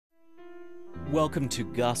Welcome to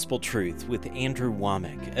Gospel Truth with Andrew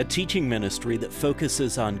Wommack, a teaching ministry that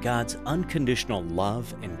focuses on God's unconditional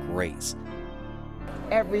love and grace.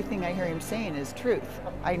 Everything I hear him saying is truth.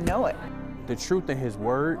 I know it. The truth in his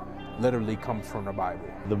word literally comes from the Bible.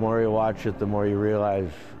 The more you watch it, the more you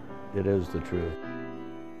realize it is the truth.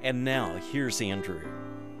 And now, here's Andrew.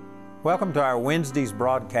 Welcome to our Wednesday's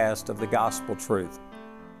broadcast of the Gospel Truth.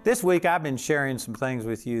 This week I've been sharing some things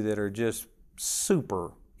with you that are just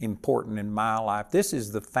super important in my life. This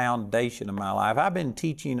is the foundation of my life. I've been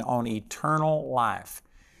teaching on eternal life.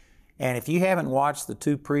 And if you haven't watched the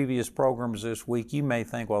two previous programs this week, you may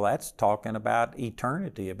think, well, that's talking about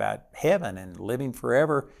eternity, about heaven and living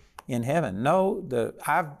forever in heaven. No,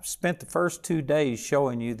 I've spent the first 2 days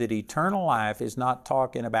showing you that eternal life is not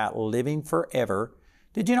talking about living forever.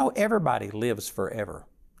 Did you know everybody lives forever?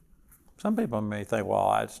 Some people may think,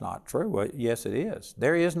 well, that's not true. Well, yes, it is.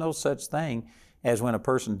 There is no such thing as when a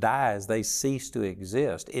person dies, they cease to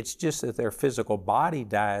exist. It's just that their physical body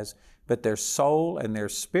dies, but their soul and their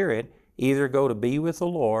spirit either go to be with the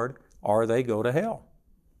Lord or they go to hell.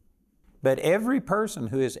 But every person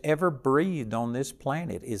who has ever breathed on this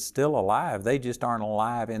planet is still alive. They just aren't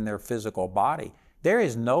alive in their physical body. There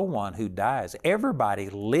is no one who dies. Everybody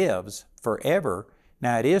lives forever.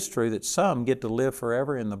 Now, it is true that some get to live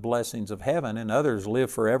forever in the blessings of heaven and others live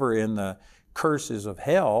forever in the curses of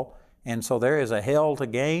hell. And so there is a hell to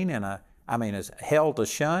gain and a hell to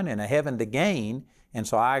shun and a heaven to gain. And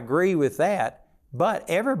so I agree with that, but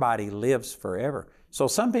everybody lives forever. So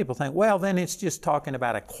some people think, well, then it's just talking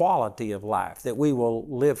about a quality of life, that we will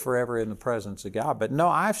live forever in the presence of God. But no,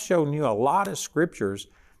 I've shown you a lot of scriptures.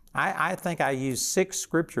 I think I used 6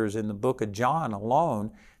 scriptures in the book of John alone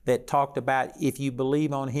that talked about if you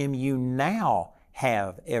believe on Him, you now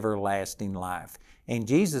have everlasting life. And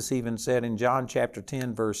Jesus even said in John chapter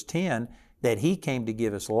 10, verse 10, that He came to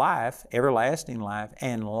give us life, everlasting life,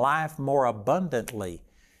 and life more abundantly.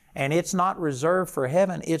 And it's not reserved for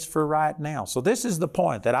heaven, it's for right now. So this is the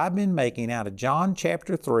point that I've been making out of John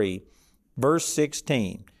chapter 3, verse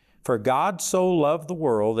 16. For God so loved the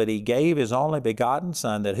world that He gave His only begotten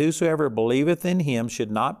Son, that whosoever believeth in Him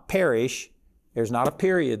should not perish. There's not a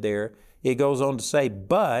period there. It goes on to say,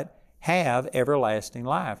 but have everlasting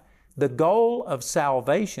life. The goal of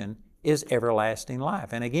salvation is everlasting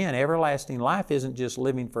life. And again, everlasting life isn't just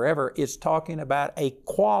living forever. It's talking about a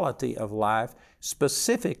quality of life,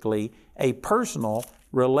 specifically a personal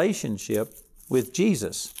relationship with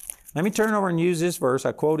Jesus. Let me turn over and use this verse.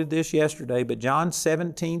 I quoted this yesterday, but John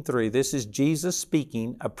 17:3, this is Jesus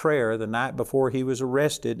speaking a prayer the night before He was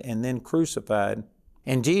arrested and then crucified.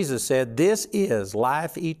 And Jesus said, this is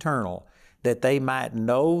life eternal, that they might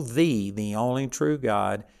know Thee, the only true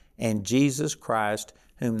God, and Jesus Christ,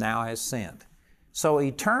 whom Thou hast sent. So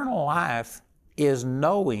eternal life is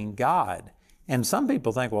knowing God. And some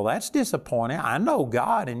people think, well, that's disappointing. I know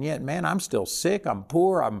God, and yet, man, I'm still sick, I'm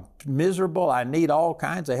poor, I'm miserable, I need all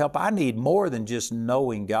kinds of help. I need more than just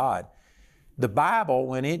knowing God. The Bible,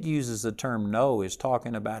 when it uses the term know, is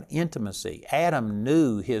talking about intimacy. Adam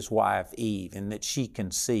knew his wife Eve and that she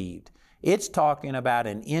conceived. It's talking about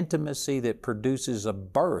an intimacy that produces a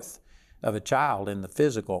birth of a child in the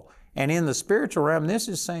physical. And in the spiritual realm, this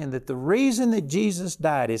is saying that the reason that Jesus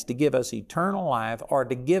died is to give us eternal life or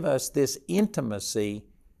to give us this intimacy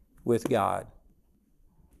with God.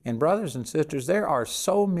 And brothers and sisters, there are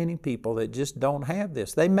so many people that just don't have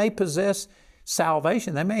this. They may possess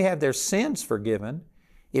salvation. They may have their sins forgiven.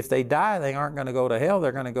 If they die, they aren't going to go to hell.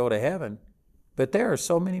 They're going to go to heaven. But there are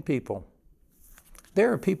so many people.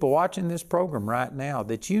 There are people watching this program right now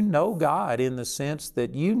that you know God in the sense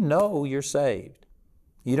that you know you're saved.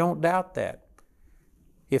 You don't doubt that.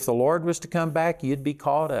 If the Lord was to come back, you'd be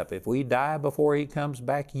caught up. If we die before He comes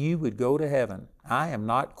back, you would go to heaven. I am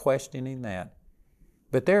not questioning that.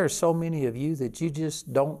 But there are so many of you that you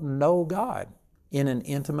just don't know God in an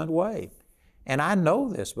intimate way. And I know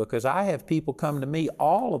this because I have people come to me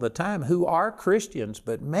all of the time who are Christians,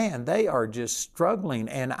 but man, they are just struggling.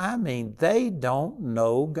 And I mean, they don't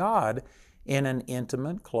know God in an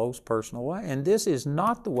intimate, close, personal way. And this is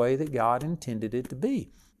not the way that God intended it to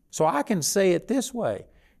be. So I can say it this way,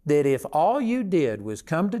 that if all you did was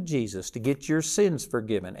come to Jesus to get your sins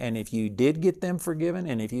forgiven, and if you did get them forgiven,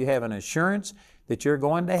 and if you have an assurance that you're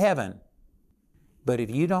going to heaven, but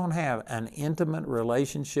if you don't have an intimate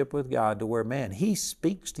relationship with God to where, man, He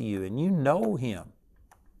speaks to you and you know Him,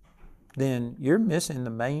 then you're missing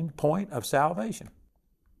the main point of salvation.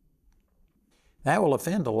 That will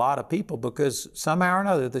offend a lot of people because somehow or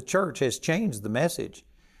another the church has changed the message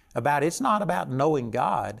about it's not about knowing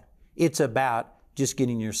God, it's about just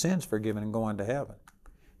getting your sins forgiven and going to heaven.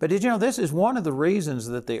 But did you know this is one of the reasons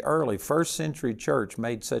that the early first century church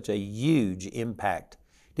made such a huge impact?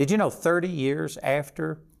 Did you know 30 years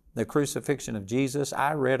after the crucifixion of Jesus,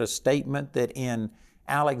 I read a statement that in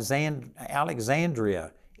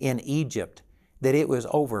Alexandria in Egypt, that it was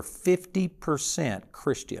over 50%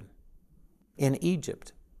 Christian in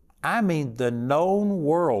Egypt. I mean, the known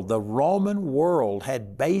world, the Roman world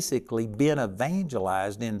had basically been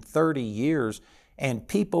evangelized in 30 years, and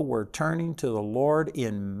people were turning to the Lord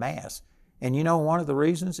in mass. And you know, one of the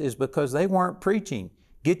reasons is because they weren't preaching,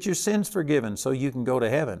 get your sins forgiven so you can go to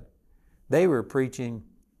heaven. They were preaching,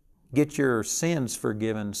 get your sins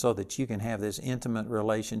forgiven so that you can have this intimate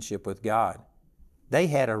relationship with God. They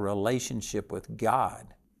had a relationship with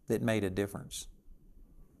God that made a difference.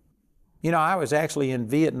 You know, I was actually in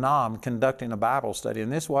Vietnam conducting a Bible study,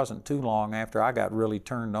 and this wasn't too long after I got really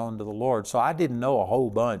turned on to the Lord. So I didn't know a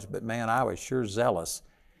whole bunch, but man, I was sure zealous.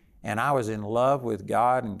 And I was in love with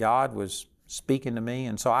God, and God was speaking to me.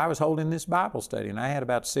 And so I was holding this Bible study, and I had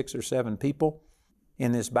about 6 or 7 people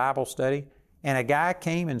in this Bible study. And a guy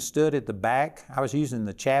came and stood at the back. I was using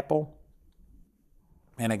the chapel.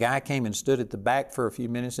 And a guy came and stood at the back for a few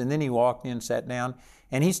minutes, and then he walked in, sat down,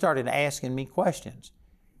 and he started asking me questions.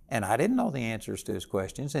 And I didn't know the answers to his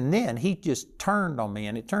questions. And then he just turned on me,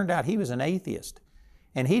 and it turned out he was an atheist.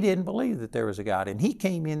 And he didn't believe that there was a God. And he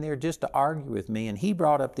came in there just to argue with me, and he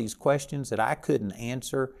brought up these questions that I couldn't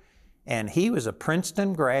answer. And he was a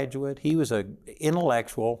Princeton graduate. He was an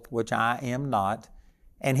intellectual, which I am not.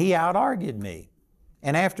 And he out-argued me.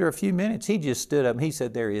 And after a few minutes, he just stood up and he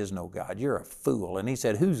said, "There is no God. You're a fool." And he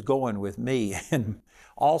said, "Who's going with me?" And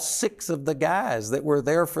all 6 of the guys that were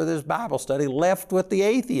there for this Bible study left with the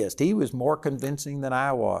atheist. He was more convincing than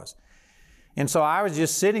I was. And so I was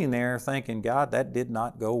just sitting there thinking, God, that did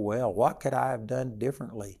not go well. What could I have done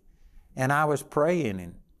differently? And I was praying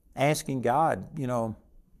and asking God, you know,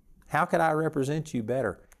 how could I represent you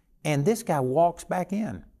better? And this guy walks back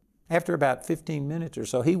in. After about 15 minutes or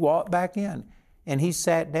so, he walked back in and he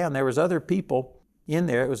sat down. There was other people in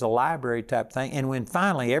there. It was a library type thing. And when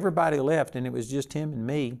finally everybody left and it was just him and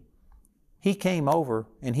me, he came over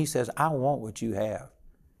and he says, "I want what you have."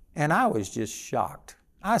 And I was just shocked.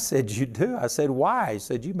 I said, "You do?" I said, "Why?" He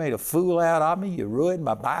said, "You made a fool out of me. You ruined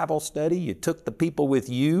my Bible study. You took the people with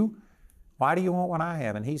you. Why do you want what I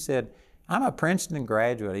have?" And he said, "I'm a Princeton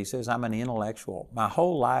graduate." He says, "I'm an intellectual. My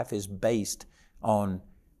whole life is based on,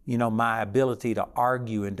 you know, my ability to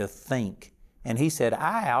argue and to think." And he said,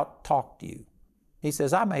 "I out-talked you." He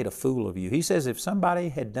says, "I made a fool of you." He says, "If somebody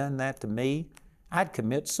had done that to me, I'd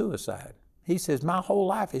commit suicide." He says, "My whole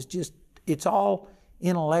life is just, it's all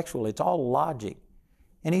intellectual. It's all logic."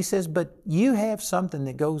 And he says, "But you have something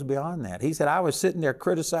that goes beyond that." He said, "I was sitting there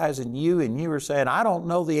criticizing you and you were saying, I don't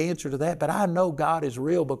know the answer to that, but I know God is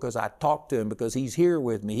real because I talked to Him, because He's here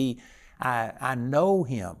with me. I know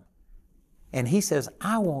Him." And he says,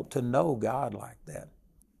 "I want to know God like that."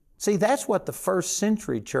 See, that's what the first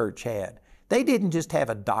century church had. They didn't just have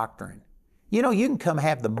a doctrine. You know, you can come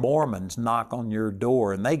have the Mormons knock on your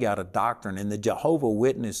door and they got a doctrine, and the Jehovah's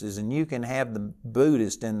Witnesses, and you can have the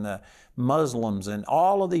Buddhists and the Muslims and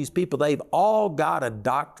all of these people. They've all got a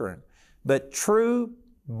doctrine. But true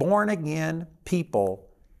born-again people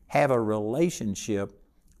have a relationship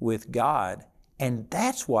with God, and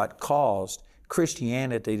that's what caused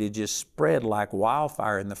Christianity to just spread like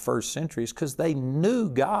wildfire in the first centuries, because they knew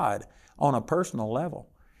God on a personal level.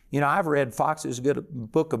 You know, I've read Fox's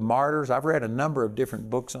good Book of Martyrs. I've read a number of different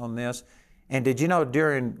books on this. And did you know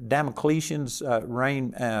during Diocletian's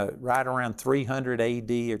reign, right around 300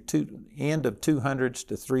 AD, or end of 200s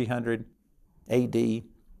to 300 AD,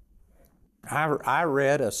 I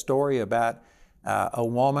read a story about a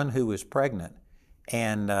woman who was pregnant,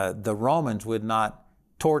 and the Romans would not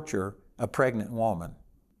torture a pregnant woman.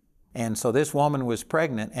 And so this woman was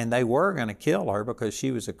pregnant, and they were going to kill her because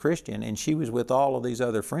she was a Christian, and she was with all of these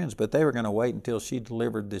other friends, but they were going to wait until she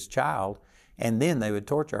delivered this child, and then they would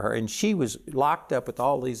torture her. And she was locked up with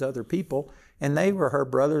all these other people, and they were her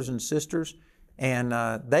brothers and sisters, and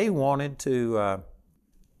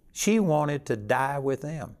she wanted to die with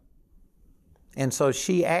them. And so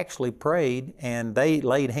she actually prayed, and they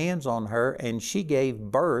laid hands on her, and she gave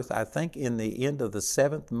birth, I think, in the end of the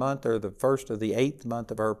 7th month or the first of the 8th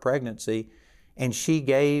month of her pregnancy. And she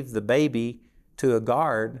gave the baby to a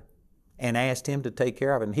guard and asked him to take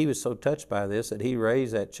care of it. And he was so touched by this that he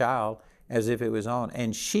raised that child as if it was on.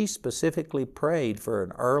 And she specifically prayed for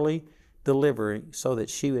an early delivery so that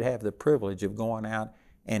she would have the privilege of going out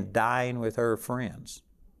and dying with her friends.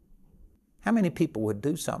 How many people would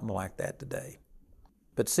do something like that today?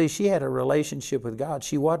 But see, she had a relationship with God.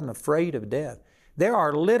 She wasn't afraid of death. There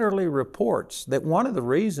are literally reports that one of the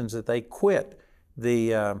reasons that they quit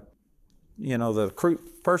the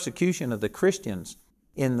persecution of the Christians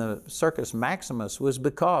in the Circus Maximus was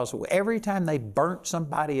because every time they burnt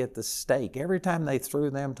somebody at the stake, every time they threw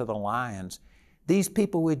them to the lions, these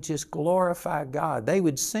people would just glorify God. They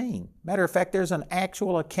would sing. Matter of fact, there's an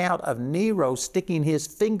actual account of Nero sticking his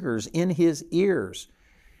fingers in his ears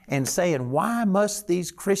and saying, "Why must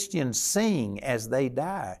these Christians sing as they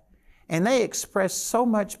die?" And they expressed so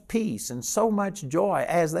much peace and so much joy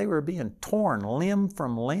as they were being torn limb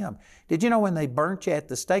from limb. Did you know when they burnt you at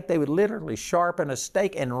the stake, they would literally sharpen a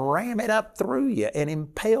stake and ram it up through you and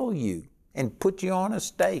impale you and put you on a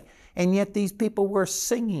stake? And yet these people were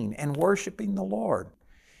singing and worshiping the Lord.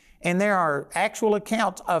 And there are actual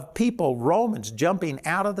accounts of people, Romans, jumping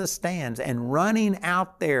out of the stands and running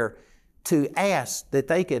out there to ask that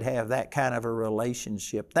they could have that kind of a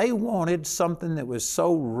relationship. They wanted something that was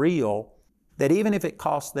so real that even if it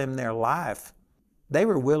cost them their life, they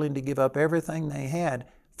were willing to give up everything they had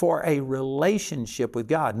for a relationship with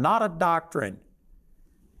God, not a doctrine.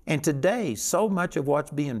 And today, so much of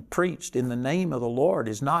what's being preached in the name of the Lord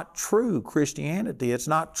is not true Christianity. It's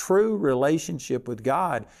not true relationship with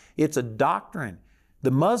God. It's a doctrine.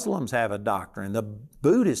 The Muslims have a doctrine. The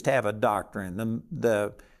Buddhists have a doctrine.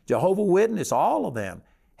 The Jehovah's Witnesses, all of them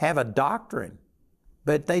have a doctrine,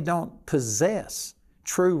 but they don't possess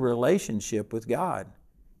true relationship with God.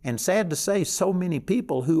 And sad to say, so many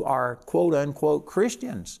people who are quote unquote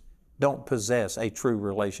Christians don't possess a true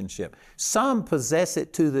relationship. Some possess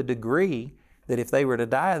it to the degree that if they were to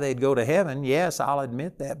die, they'd go to heaven. Yes, I'll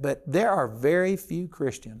admit that, but there are very few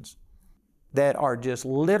Christians that are just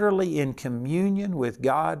literally in communion with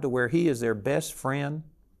God to where He is their best friend.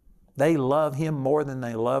 They love Him more than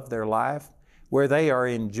they love their life, where they are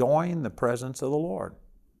enjoying the presence of the Lord.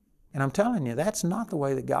 And I'm telling you, that's not the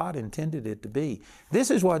way that God intended it to be. This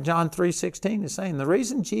is what John 3:16 is saying. The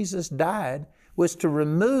reason Jesus died was to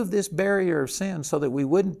remove this barrier of sin so that we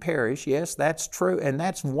wouldn't perish. Yes, that's true, and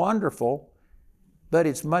that's wonderful, but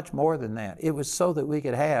it's much more than that. It was so that we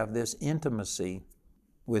could have this intimacy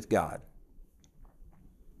with God.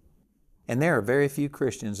 And there are very few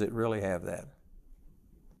Christians that really have that.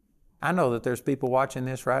 I know that there's people watching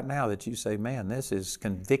this right now that you say, "Man, this is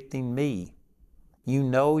convicting me." You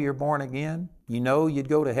know you're born again. You know you'd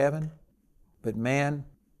go to heaven. But man,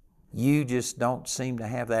 you just don't seem to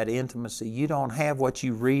have that intimacy. You don't have what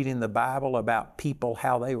you read in the Bible about people,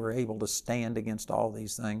 how they were able to stand against all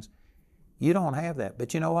these things. You don't have that.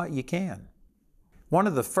 But you know what? You can. One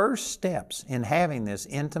of the first steps in having this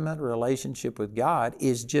intimate relationship with God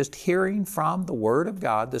is just hearing from the Word of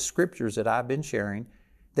God, the Scriptures that I've been sharing,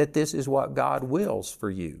 that this is what God wills for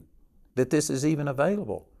you, that this is even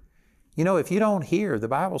available. You know, if you don't hear, the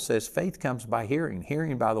Bible says faith comes by hearing,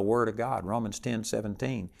 hearing by the Word of God, Romans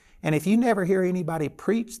 10:17. And if you never hear anybody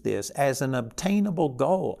preach this as an obtainable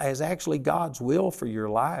goal, as actually God's will for your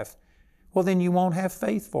life, well, then you won't have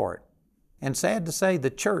faith for it. And sad to say, the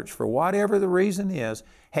church, for whatever the reason is,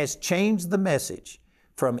 has changed the message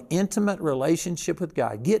from intimate relationship with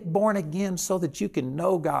God. Get born again so that you can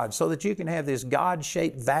know God, so that you can have this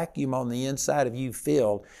God-shaped vacuum on the inside of you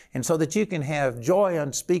filled, and so that you can have joy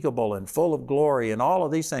unspeakable and full of glory and all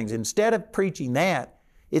of these things. Instead of preaching that,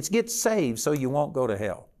 it's get saved so you won't go to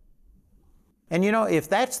hell. And you know, if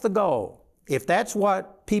that's the goal, if that's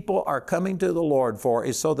what people are coming to the Lord for,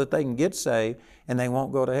 is so that they can get saved and they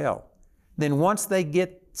won't go to hell, then once they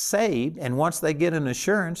get saved and once they get an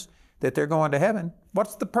assurance that they're going to heaven,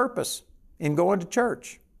 what's the purpose in going to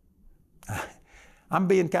church? I'm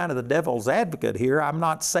being kind of the devil's advocate here. I'm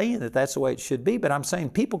not saying that that's the way it should be, but I'm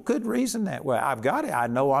saying people could reason that way. I've got it. I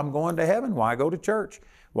know I'm going to heaven. Why go to church?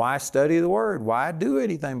 Why study the Word? Why do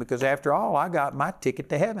anything? Because after all, I got my ticket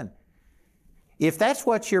to heaven. If that's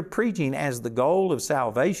what you're preaching as the goal of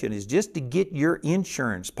salvation, is just to get your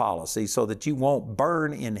insurance policy so that you won't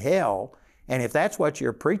burn in hell, and if that's what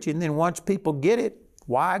you're preaching, then once people get it,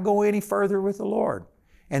 why go any further with the Lord?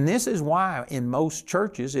 And this is why in most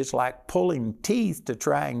churches it's like pulling teeth to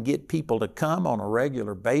try and get people to come on a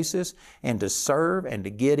regular basis and to serve and to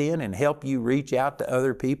get in and help you reach out to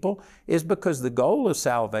other people, is because the goal of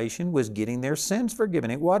salvation was getting their sins forgiven.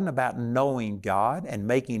 It wasn't about knowing God and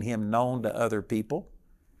making Him known to other people.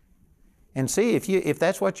 And see, if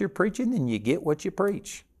that's what you're preaching, then you get what you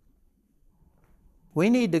preach. We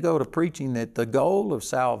need to go to preaching that the goal of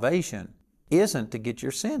salvation isn't to get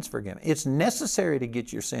your sins forgiven. It's necessary to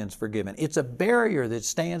get your sins forgiven. It's a barrier that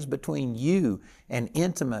stands between you and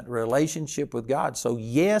intimate relationship with God. So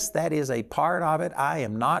yes, that is a part of it. I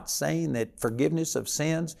am not saying that forgiveness of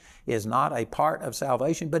sins is not a part of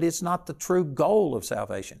salvation, but it's not the true goal of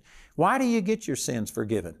salvation. Why do you get your sins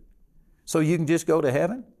forgiven? So you can just go to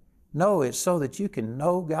heaven? No, it's so that you can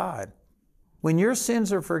know God. When your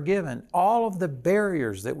sins are forgiven, all of the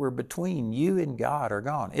barriers that were between you and God are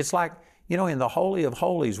gone. It's like, in the Holy of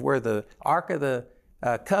Holies where the Ark of the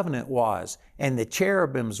Covenant was, and the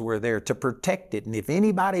cherubims were there to protect it. And if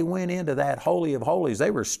anybody went into that Holy of Holies,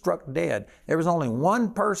 they were struck dead. There was only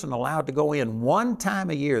one person allowed to go in one time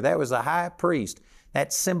a year. That was the high priest.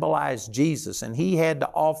 That symbolized Jesus, and he had to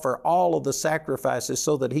offer all of the sacrifices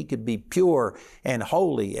so that he could be pure and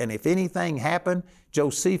holy. And if anything happened,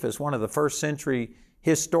 Josephus, one of the first century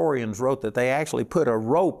historians, wrote that they actually put a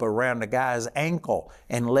rope around the guy's ankle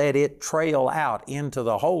and let it trail out into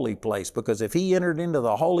the holy place, because if he entered into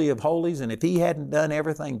the Holy of Holies and if he hadn't done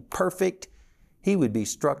everything perfect, he would be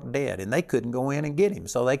struck dead, and they couldn't go in and get him.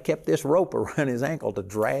 So they kept this rope around his ankle to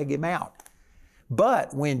drag him out.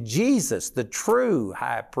 But when Jesus, the true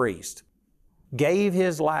high priest, gave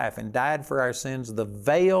his life and died for our sins, the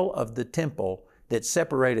veil of the temple that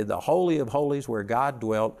separated the Holy of Holies where God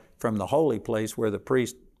dwelt from the holy place where the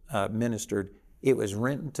priest ministered, it was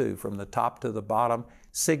rent in two from the top to the bottom,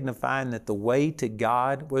 signifying that the way to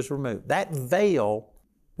God was removed. That veil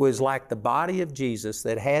was like the body of Jesus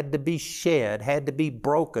that had to be shed, had to be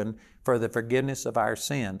broken for the forgiveness of our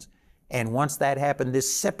sins. And once that happened,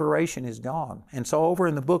 this separation is gone. And so over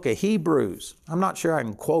in the book of Hebrews, I'm not sure I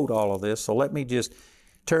can quote all of this, so let me just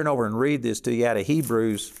turn over and read this to you out of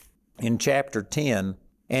Hebrews in chapter 10.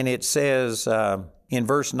 And it says in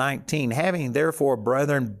verse 19, having therefore,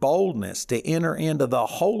 brethren, boldness to enter into the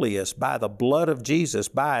holiest by the blood of Jesus,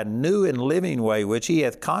 by a new and living way, which he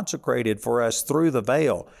hath consecrated for us through the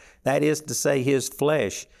veil, that is to say, his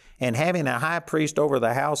flesh. And having a high priest over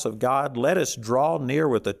the house of God, let us draw near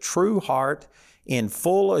with a true heart in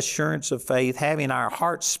full assurance of faith, having our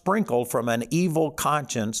hearts sprinkled from an evil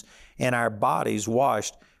conscience and our bodies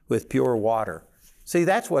washed with pure water. See,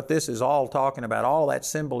 that's what this is all talking about, all that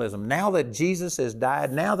symbolism. Now that Jesus has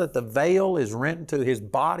died, now that the veil is rent in two, his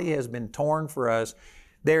body has been torn for us,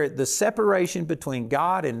 the separation between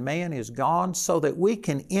God and man is gone so that we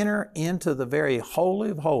can enter into the very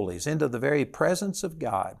holy of holies, into the very presence of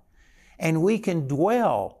God. And we can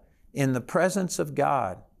dwell in the presence of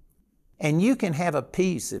God. And you can have a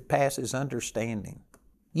peace that passes understanding.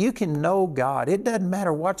 You can know God. It doesn't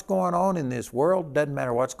matter what's going on in this world. It doesn't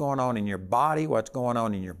matter what's going on in your body, what's going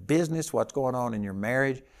on in your business, what's going on in your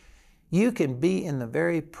marriage. You can be in the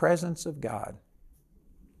very presence of God.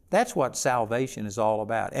 That's what salvation is all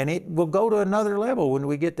about. And it will go to another level when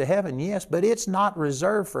we get to heaven, yes, but it's not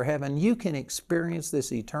reserved for heaven. You can experience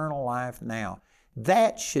this eternal life now.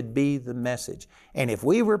 That should be the message. And if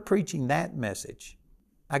we were preaching that message,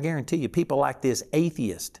 I guarantee you people like this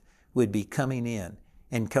atheist would be coming in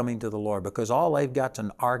and coming to the Lord, because all they've got is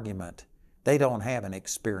an argument. They don't have an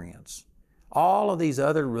experience. All of these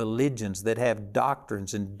other religions that have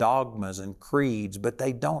doctrines and dogmas and creeds, but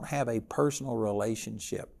they don't have a personal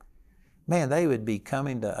relationship, man, they would be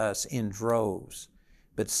coming to us in droves.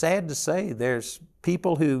 But sad to say, there's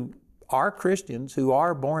people who are Christians, who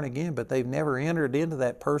are born again, but they've never entered into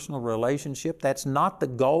that personal relationship. That's not the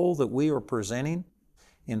goal that we are presenting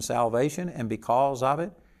in salvation, and because of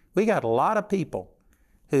it, we got a lot of people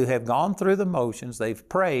who have gone through the motions. They've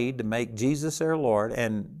prayed to make Jesus their Lord,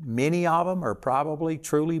 and many of them are probably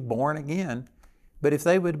truly born again. But if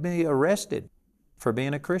they would be arrested for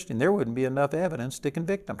being a Christian, there wouldn't be enough evidence to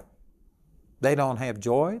convict them. They don't have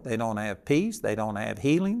joy, they don't have peace, they don't have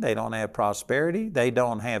healing, they don't have prosperity, they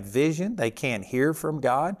don't have vision, they can't hear from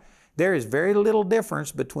God. There is very little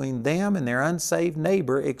difference between them and their unsaved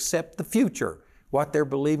neighbor except the future, what they're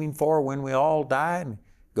believing for when we all die and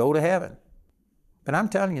go to heaven. But I'm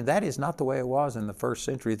telling you, that is not the way it was in the first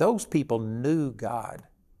century. Those people knew God.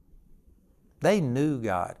 They knew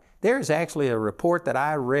God. There's actually a report that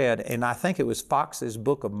I read, and I think it was Fox's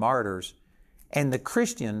Book of Martyrs, and the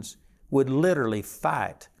Christians would literally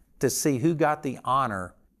fight to see who got the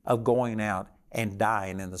honor of going out and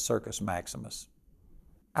dying in the Circus Maximus.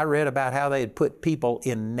 I read about how they'd put people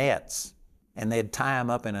in nets, and they'd tie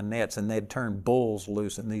them up in a nets, and they'd turn bulls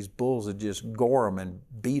loose, and these bulls would just gore them and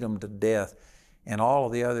beat them to death and all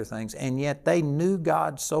of the other things. And yet they knew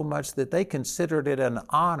God so much that they considered it an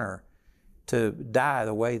honor to die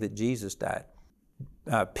the way that Jesus died.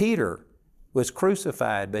 Peter was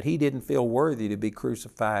crucified, but he didn't feel worthy to be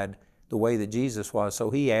crucified the way that Jesus was, so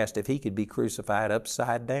he asked if he could be crucified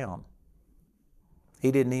upside down.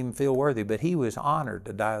 He didn't even feel worthy, but he was honored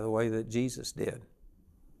to die the way that Jesus did.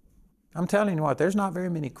 I'm telling you what, there's not very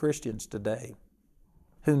many Christians today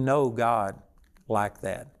who know God like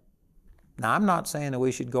that. Now, I'm not saying that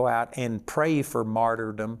we should go out and pray for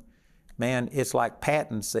martyrdom. Man, it's like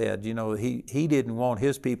Patton said, you know, he didn't want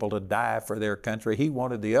his people to die for their country. He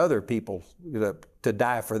wanted the other people to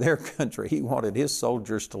die for their country. He wanted his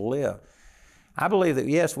soldiers to live. I believe that,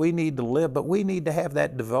 yes, we need to live, but we need to have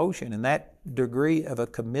that devotion and that degree of a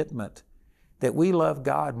commitment that we love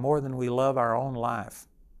God more than we love our own life.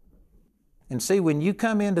 And see, when you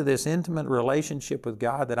come into this intimate relationship with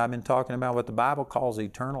God that I've been talking about, what the Bible calls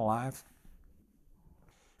eternal life,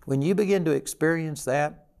 when you begin to experience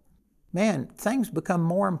that, man, things become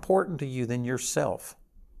more important to you than yourself.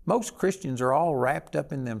 Most Christians are all wrapped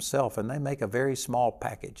up in themselves and they make a very small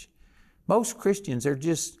package. Most Christians are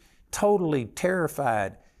just totally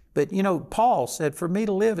terrified. But you know, Paul said, for me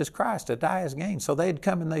to live is Christ, to die is gain. So they'd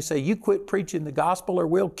come and they say, you quit preaching the gospel or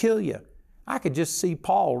we'll kill you. I could just see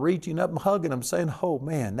Paul reaching up and hugging him saying, oh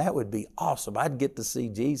man, that would be awesome. I'd get to see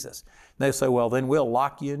Jesus. And they say, well, then we'll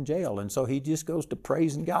lock you in jail. And so he just goes to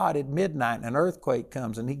praising God at midnight and an earthquake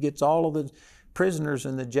comes and he gets all of the prisoners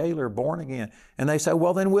and the jailer born again. And they say,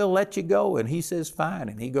 well, then we'll let you go. And he says, fine.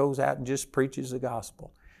 And he goes out and just preaches the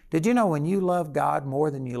gospel. Did you know when you love God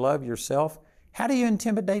more than you love yourself, how do you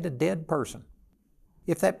intimidate a dead person?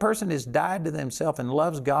 If that person has died to themselves and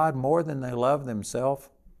loves God more than they love themselves,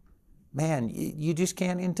 man, you just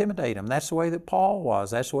can't intimidate them. That's the way that Paul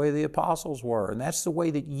was. That's the way the apostles were. And that's the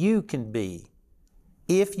way that you can be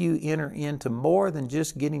if you enter into more than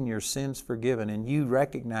just getting your sins forgiven and you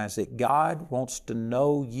recognize that God wants to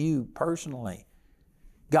know you personally.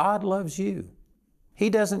 God loves you. He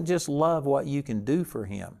doesn't just love what you can do for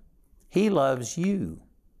Him. He loves you.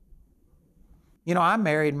 You know, I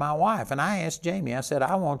married my wife and I asked Jamie, I said,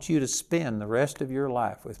 I want you to spend the rest of your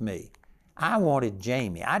life with me. I wanted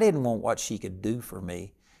Jamie. I didn't want what she could do for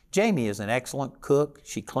me. Jamie is an excellent cook.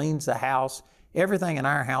 She cleans the house. Everything in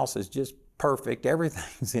our house is just perfect.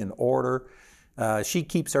 Everything's in order. She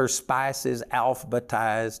keeps her spices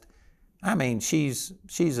alphabetized. I mean, she's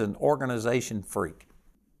an organization freak.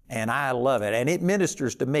 And I love it. And it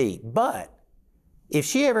ministers to me. But if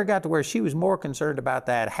she ever got to where she was more concerned about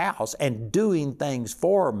that house and doing things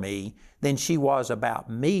for me than she was about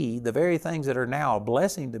me, the very things that are now a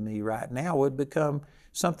blessing to me right now would become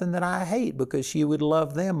something that I hate because she would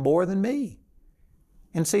love them more than me.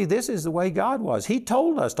 And see, this is the way God was. He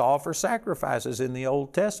told us to offer sacrifices in the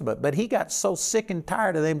Old Testament, but He got so sick and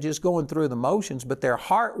tired of them just going through the motions, but their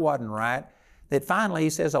heart wasn't right, that finally He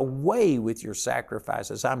says, away with your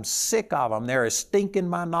sacrifices. I'm sick of them. They're a stink in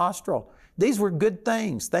my nostril. These were good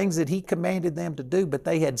things that He commanded them to do, but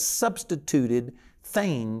they had substituted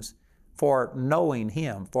things for knowing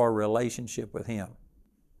Him, for a relationship with Him.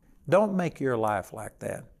 Don't make your life like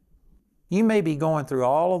that. You may be going through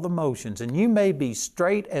all of the motions and you may be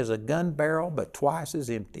straight as a gun barrel but twice as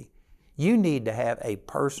empty. You need to have a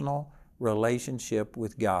personal relationship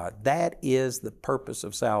with God. That is the purpose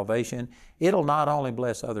of salvation. It'll not only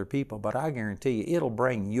bless other people, but I guarantee you it'll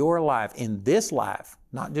bring your life in this life,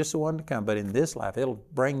 not just the one to come, but in this life, it'll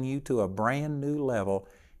bring you to a brand new level.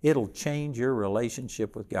 It'll change your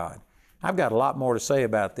relationship with God. I've got a lot more to say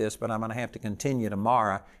about this, but I'm going to have to continue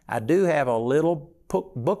tomorrow. I do have a little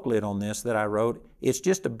booklet on this that I wrote. It's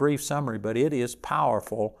just a brief summary, but it is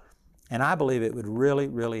powerful, and I believe it would really,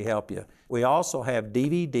 really help you. We also have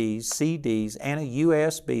DVDs, CDs, and a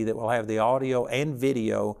USB that will have the audio and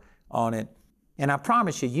video on it. And I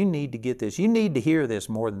promise you, you need to get this. You need to hear this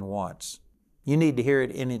more than once. You need to hear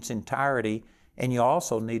it in its entirety, and you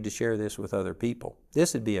also need to share this with other people.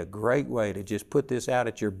 This would be a great way to just put this out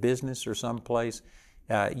at your business or someplace.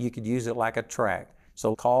 You could use it like a tract.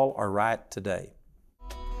 So call or write today.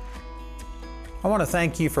 I want to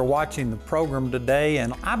thank you for watching the program today,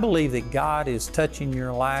 and I believe that God is touching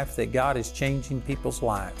your life, that God is changing people's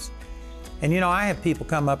lives. And you know, I have people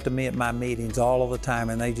come up to me at my meetings all of the time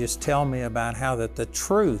and they just tell me about how that the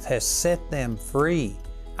truth has set them free.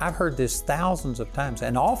 I've heard this thousands of times,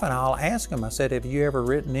 and often I'll ask them, I said, have you ever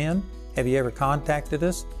written in? Have you ever contacted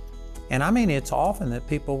us? And I mean, it's often that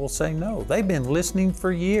people will say no. They've been listening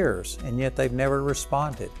for years and yet they've never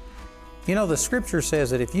responded. You know, the Scripture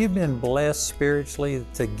says that if you've been blessed spiritually,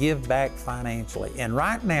 to give back financially. And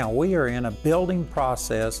right now we are in a building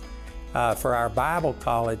process for our Bible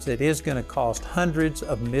college that is going to cost hundreds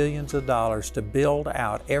of millions of dollars to build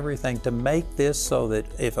out everything, to make this so that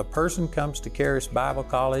if a person comes to Charis Bible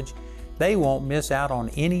College, they won't miss out on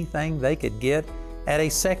anything they could get at a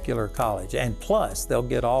secular college. And plus, they'll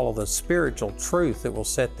get all of the spiritual truth that will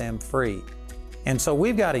set them free. And so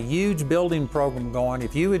we've got a huge building program going.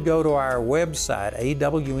 If you would go to our website,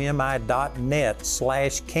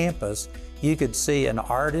 awmi.net/campus, you could see an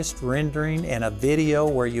artist rendering and a video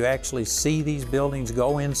where you actually see these buildings,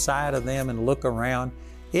 go inside of them and look around.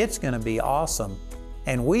 It's going to be awesome.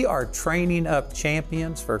 And we are training up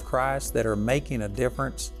champions for Christ that are making a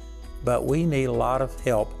difference, but we need a lot of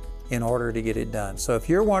help in order to get it done. So if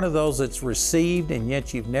you're one of those that's received and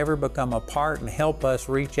yet you've never become a part and help us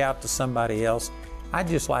reach out to somebody else, I'd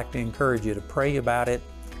just like to encourage you to pray about it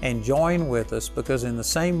and join with us, because in the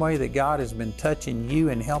same way that God has been touching you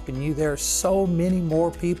and helping you, there are so many more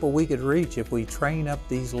people we could reach if we train up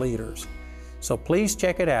these leaders. So please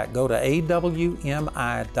check it out. Go to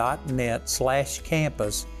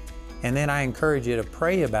awmi.net/campus, and then I encourage you to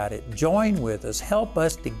pray about it. Join with us. Help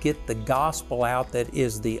us to get the gospel out that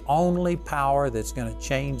is the only power that's going to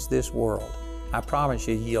change this world. I promise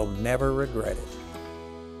you, you'll never regret it.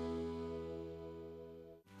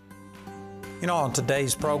 You know, on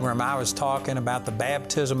today's program, I was talking about the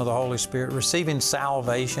baptism of the Holy Spirit, receiving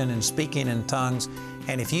salvation and speaking in tongues.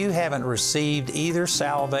 And if you haven't received either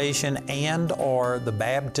salvation and or the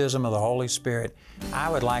baptism of the Holy Spirit,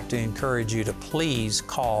 I would like to encourage you to please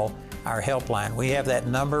call our helpline. We have that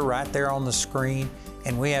number right there on the screen,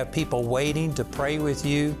 and we have people waiting to pray with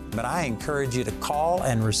you. But I encourage you to call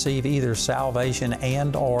and receive either salvation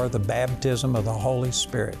and or the baptism of the Holy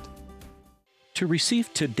Spirit. To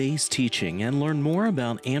receive today's teaching and learn more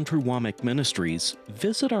about Andrew Wommack Ministries,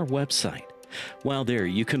 visit our website. While there,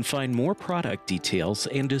 you can find more product details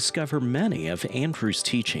and discover many of Andrew's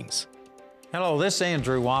teachings. Hello, this is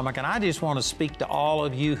Andrew Wommack, and I just want to speak to all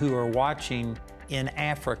of you who are watching in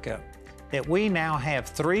Africa, that we now have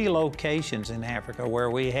 3 locations in Africa where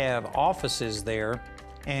we have offices there.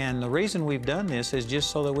 And the reason we've done this is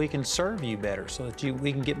just so that we can serve you better, so that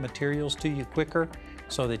we can get materials to you quicker,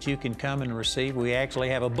 so that you can come and receive. We actually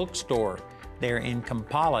have a bookstore there in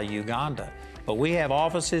Kampala, Uganda. But we have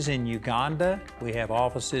offices in Uganda, we have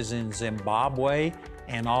offices in Zimbabwe,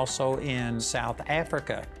 and also in South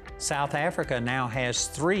Africa. South Africa now has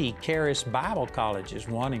 3 Charis Bible colleges,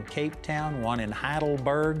 one in Cape Town, one in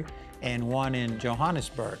Heidelberg, and one in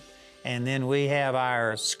Johannesburg. And then we have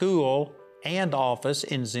our school and office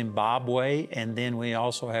in Zimbabwe, and then we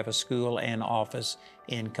also have a school and office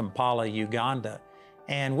in Kampala, Uganda.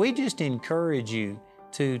 And we just encourage you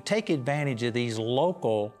to take advantage of these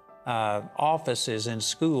local offices and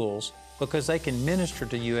schools, because they can minister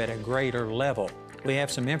to you at a greater level. We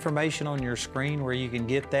have some information on your screen where you can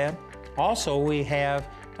get that. Also, we have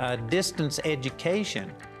distance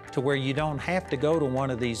education, to where you don't have to go to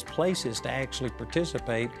one of these places to actually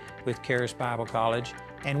participate with Charis Bible College.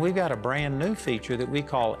 And we've got a brand new feature that we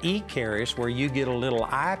call eCharis, where you get a little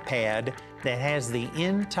iPad that has the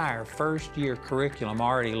entire first-year curriculum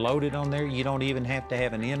already loaded on there. You don't even have to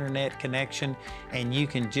have an internet connection, and you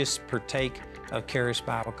can just partake of Charis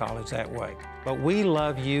Bible College that way. But we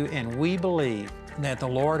love you, and we believe that the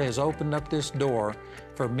Lord has opened up this door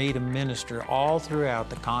for me to minister all throughout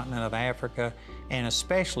the continent of Africa, and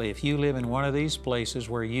especially if you live in one of these places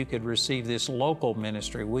where you could receive this local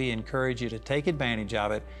ministry, we encourage you to take advantage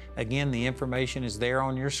of it. Again, the information is there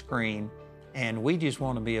on your screen, and we just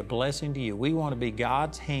want to be a blessing to you. We want to be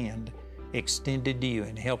God's hand extended to you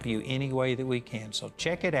and help you any way that we can. So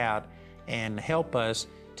check it out and help us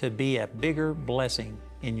to be a bigger blessing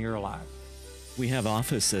in your life. We have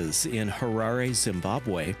offices in Harare,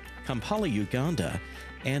 Zimbabwe, Kampala, Uganda,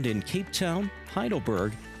 and in Cape Town,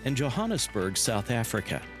 Heidelberg, and Johannesburg, South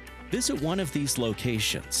Africa. Visit one of these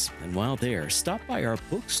locations, and while there, stop by our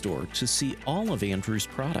bookstore to see all of Andrew's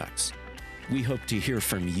products. We hope to hear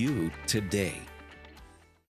from you today.